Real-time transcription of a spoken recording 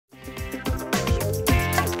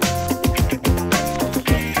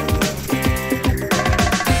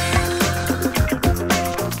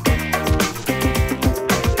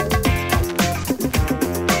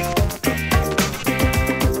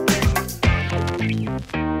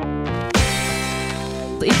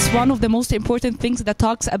It's one of the most important things that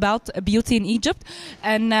talks about beauty in Egypt,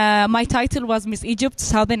 and my title was Miss Egypt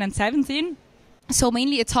 2017. So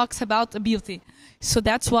mainly it talks about beauty. So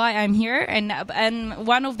that's why I'm here, and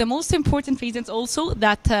one of the most important reasons also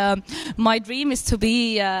that my dream is to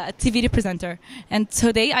be a TV presenter, and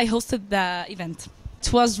today I hosted the event.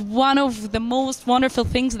 It was one of the most wonderful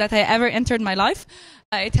things that I ever entered my life.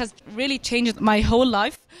 It has really changed my whole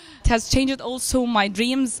life. It has changed also my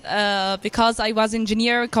dreams because I was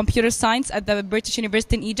engineer computer science at the British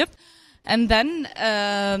University in Egypt. And then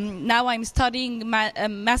now I'm studying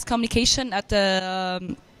mass communication at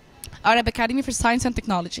the Arab Academy for Science and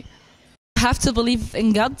Technology. You have to believe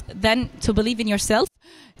in God, then to believe in yourself,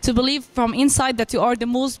 to believe from inside that you are the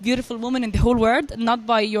most beautiful woman in the whole world, not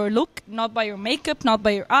by your look, not by your makeup, not by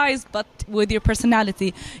your eyes, but with your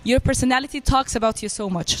personality. Your personality talks about you so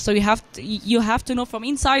much. So you have to know from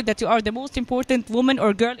inside that you are the most important woman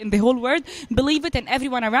or girl in the whole world. Believe it, and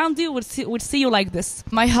everyone around you will see you like this.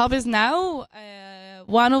 My hobbies now,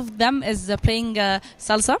 one of them is playing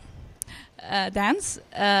salsa, dance,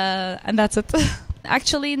 and that's it.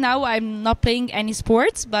 Actually, now I'm not playing any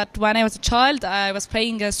sports, but when I was a child, I was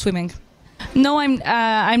playing swimming. No,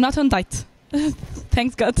 I'm not on diet.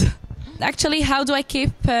 Thanks God. Actually, how do I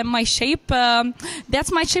keep my shape?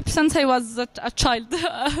 That's my shape since I was a child.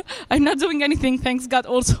 I'm not doing anything, thanks God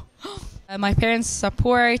also. My parents'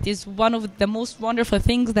 support is one of the most wonderful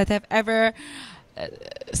things that I've ever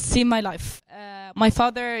seen in my life. My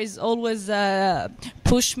father is always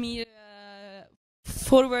push me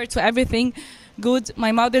forward to everything good.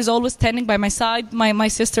 My mother is always standing by my side, my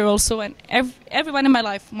sister also, and everyone in my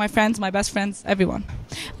life, my friends, my best friends, everyone.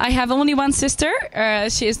 I have only one sister.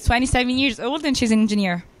 She is 27 years old and she's an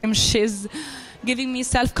engineer. She's giving me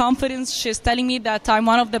self-confidence. She's telling me that I'm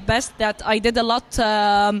one of the best, that I did a lot,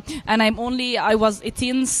 and I was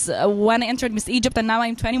 18 when I entered Miss Egypt, and now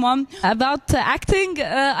I'm 21. About acting,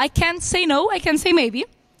 I can't say no, I can say maybe,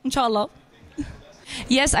 inshallah.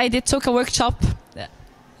 Yes, I did took a workshop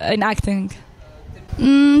in acting.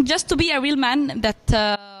 Just to be a real man that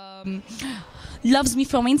loves me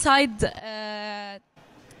from inside,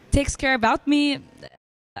 takes care about me,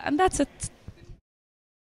 and that's it.